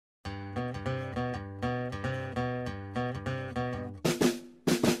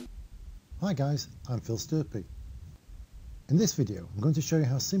Hi guys, I'm Stirpe. In this video, I'm going to show you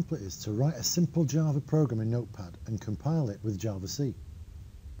how simple it is to write a simple Java program in Notepad and compile it with javac.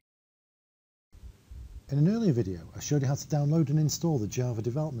 In an earlier video, I showed you how to download and install the Java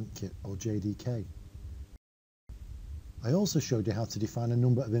Development Kit, or JDK. I also showed you how to define a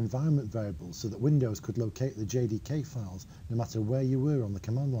number of environment variables so that Windows could locate the JDK files no matter where you were on the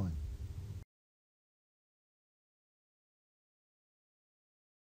command line.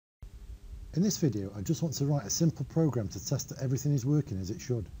 In this video, I just want to write a simple program to test that everything is working as it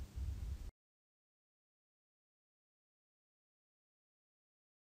should.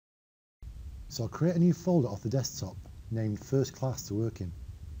 So I'll create a new folder off the desktop named First Class to work in.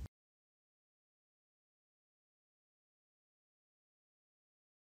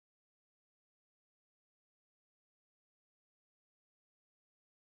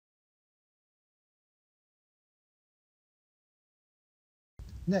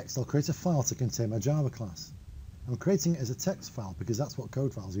 Next, I'll create a file to contain my Java class. I'm creating it as a text file because that's what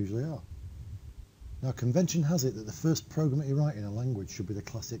code files usually are. Now, convention has it that the first program that you write in a language should be the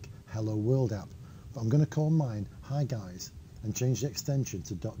classic Hello World app, but I'm going to call mine Hi Guys and change the extension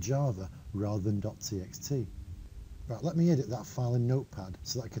to .java rather than .txt. Right, let me edit that file in Notepad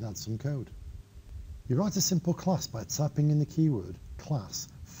so that I can add some code. You write a simple class by typing in the keyword class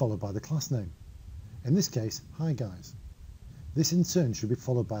followed by the class name. In this case, Hi Guys. This in turn should be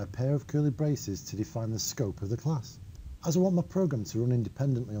followed by a pair of curly braces to define the scope of the class. As I want my program to run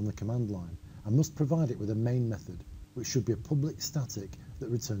independently on the command line, I must provide it with a main method, which should be a public static that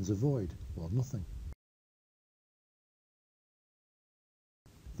returns a void, or nothing.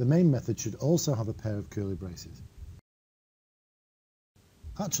 The main method should also have a pair of curly braces.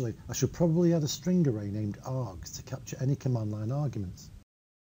 Actually, I should probably add a string array named args to capture any command line arguments.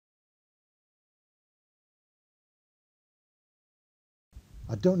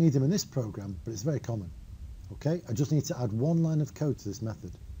 I don't need them in this program, but it's very common. Okay, I just need to add one line of code to this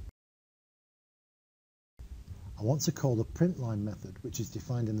method. I want to call the printLine method, which is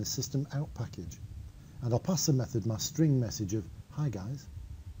defined in the system out package, and I'll pass the method my string message of Hi Guys.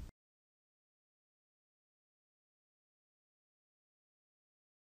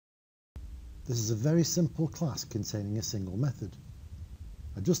 This is a very simple class containing a single method.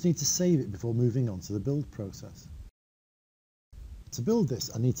 I just need to save it before moving on to the build process. To build this,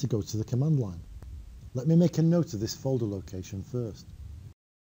 I need to go to the command line. Let me make a note of this folder location first.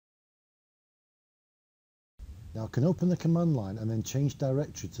 Now I can open the command line and then change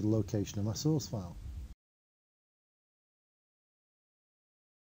directory to the location of my source file.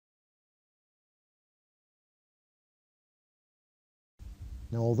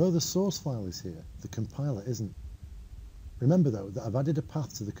 Now although the source file is here, the compiler isn't. Remember though that I've added a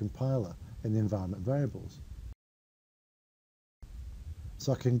path to the compiler in the environment variables.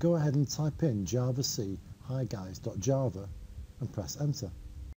 So I can go ahead and type in javac highguys.java and press enter.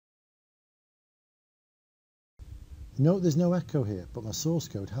 Note there's no echo here, but my source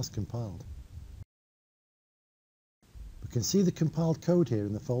code has compiled. We can see the compiled code here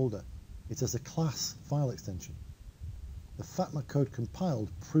in the folder. It has a class file extension. The fact my code compiled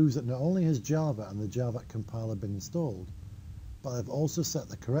proves that not only has Java and the javac compiler been installed, but I've also set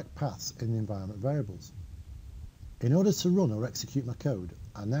the correct paths in the environment variables. In order to run or execute my code,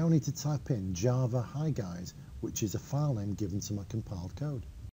 I now need to type in java hi guys, which is a file name given to my compiled code.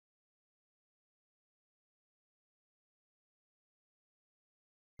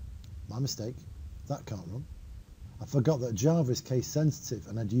 My mistake, that can't run. I forgot that Java is case sensitive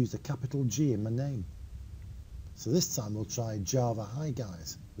and I'd used a capital G in my name. So this time we'll try java hi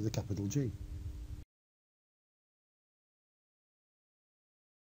guys with a capital G.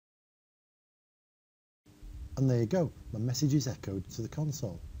 And there you go, my message is echoed to the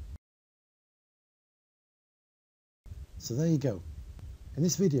console. So there you go. In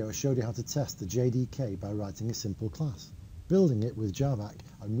this video I showed you how to test the JDK by writing a simple class, building it with javac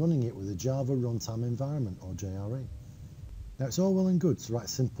and running it with a Java Runtime Environment, or JRE. Now it's all well and good to write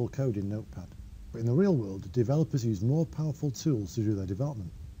simple code in Notepad, but in the real world developers use more powerful tools to do their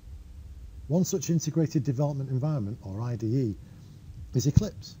development. One such integrated development environment, or IDE, is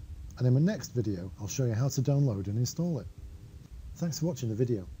Eclipse. And in my next video, I'll show you how to download and install it. Thanks for watching the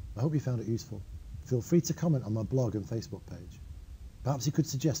video. I hope you found it useful. Feel free to comment on my blog and Facebook page. Perhaps you could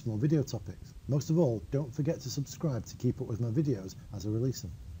suggest more video topics. Most of all, don't forget to subscribe to keep up with my videos as I release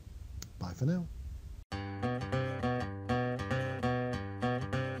them. Bye for now.